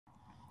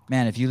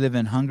Man, if you live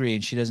in Hungary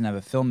and she doesn't have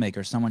a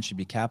filmmaker, someone should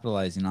be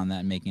capitalizing on that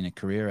and making a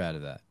career out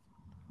of that.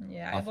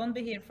 Yeah, I Off. won't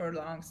be here for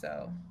long,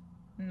 so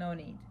no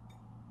need.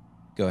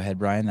 Go ahead,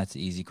 Brian. That's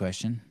an easy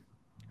question.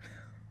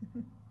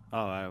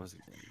 Oh, I was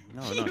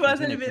no, He no.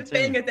 wasn't Continue, even continue.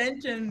 paying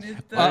attention.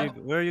 Uh,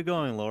 Where are you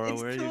going, Laura?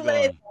 It's Where are you too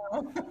late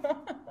going?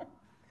 now.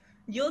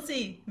 You'll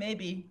see,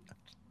 maybe.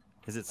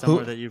 Is it somewhere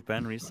who that you've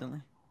been recently?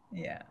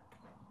 Yeah,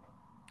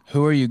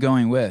 who are you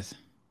going with?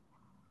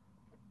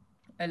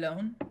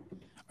 alone.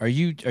 Are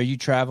you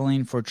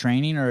traveling for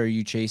training or are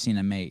you chasing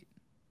a mate?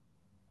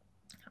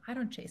 I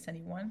don't chase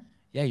anyone.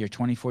 Yeah, you're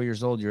 24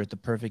 years old. You're at the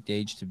perfect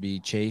age to be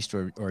chased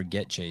or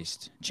get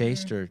chased.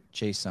 Chased or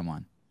chase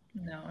someone.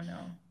 No, no,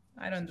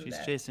 I don't do She's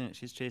that. chasing.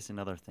 She's chasing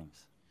other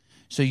things.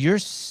 So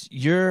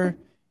you're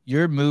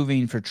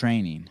moving for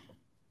training.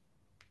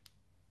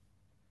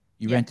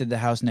 You Yeah, rented the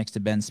house next to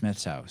Ben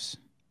Smith's house,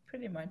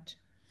 pretty much.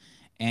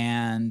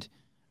 and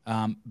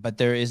but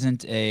there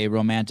isn't a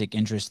romantic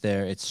interest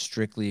there. It's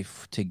strictly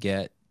to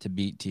get to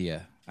beat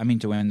Tia. I mean,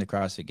 to win the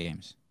CrossFit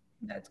Games.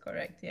 That's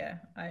correct. Yeah,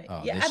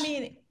 Oh, I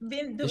mean,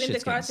 been this doing the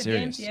shit's getting CrossFit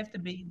Games, you serious. have to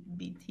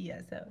be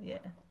Tia. So yeah,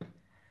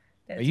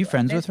 Are you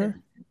friends with that's it.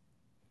 her?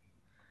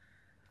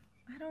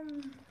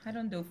 I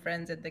don't do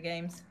friends at the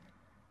games.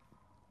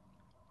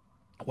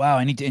 Wow,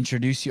 I need to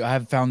introduce you. I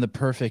have found the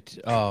perfect.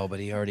 Oh, but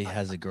he already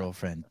has a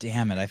girlfriend.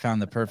 Damn it! I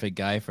found the perfect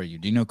guy for you.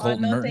 Do you know Oh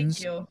Colton no, thank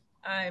Mertens? you.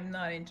 I'm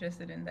not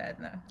interested in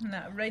that. No,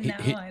 no, right He, now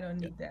he, I don't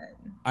need that.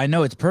 I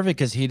know it's perfect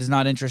because he's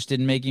not interested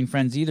in making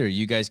friends either.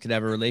 You guys could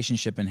have a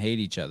relationship and hate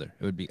each other.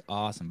 It would be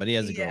awesome. But he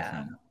has a Yeah,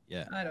 girlfriend.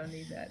 Yeah. I don't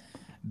need that.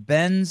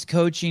 Ben's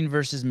coaching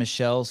versus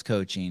Michelle's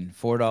coaching.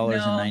 $4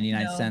 and No,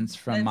 99 no. cents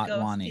from Let's go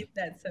Matwani. skip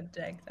that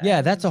subject. I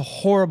Yeah, that's don't. a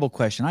horrible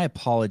question. I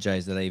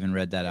apologize that I even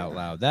read that out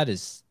loud. That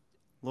is.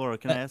 Laura,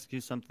 can I That, ask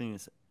you something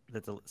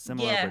that's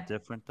similar Yeah, but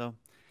different though?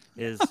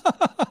 Is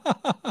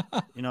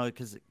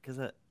because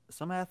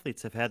some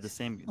athletes have had the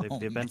same. They've, oh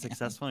they've been man.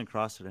 successful in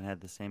CrossFit and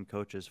had the same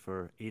coaches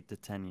for 8 to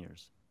 10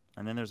 years,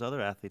 and then there's other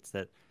athletes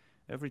that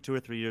every 2 or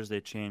 3 years they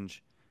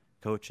change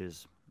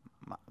coaches.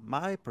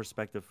 My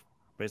perspective,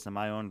 based on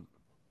my own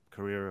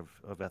career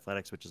of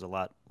athletics, which is a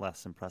lot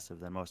less impressive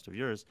than most of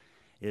yours,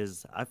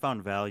 is I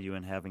found value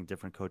in having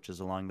different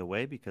coaches along the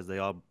way because they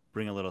all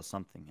bring a little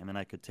something. And then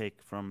I could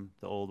take from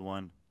the old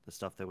one the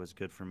stuff that was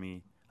good for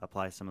me,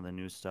 apply some of the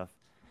new stuff.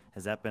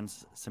 Has that been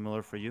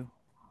similar for you?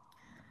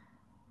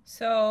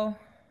 so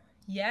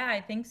yeah,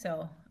 I think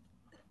so.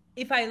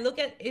 If I look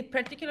at it,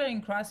 particularly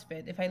in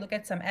CrossFit, if I look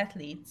at some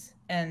athletes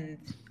and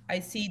I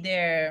see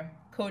their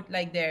coach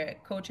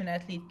and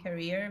athlete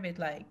career with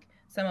like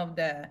some of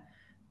the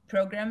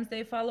programs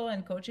they follow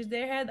and coaches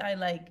they had, I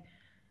like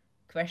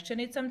question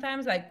it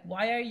sometimes. Like,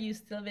 why are you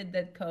still with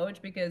that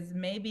coach? Because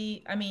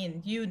maybe, I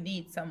mean, you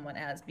need someone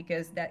else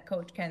because that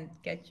coach can't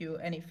get you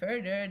any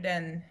further.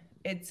 Then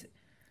it's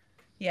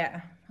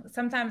yeah.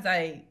 Sometimes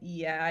I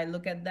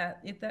look at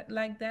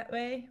like that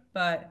way,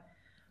 but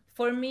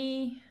for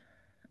me,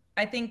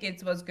 I think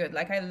it was good.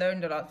 Like I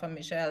learned a lot from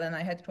Michelle, and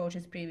I had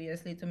coaches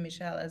previously to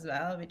Michelle as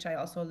well, which I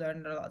also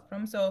learned a lot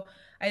from. So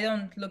I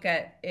don't look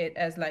at it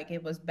as like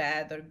it was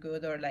bad or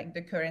good or like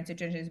the current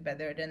situation is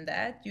better than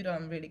that. You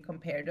don't really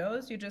compare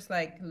those. You just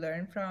like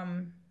learn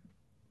from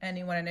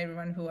anyone and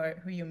everyone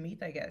who you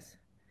meet, I guess.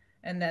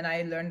 And then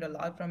I learned a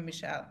lot from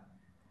Michelle.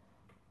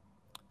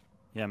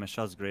 Yeah,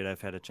 Michelle's great. I've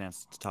had a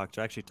chance to talk to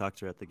her. I actually talked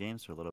to her at the games for a little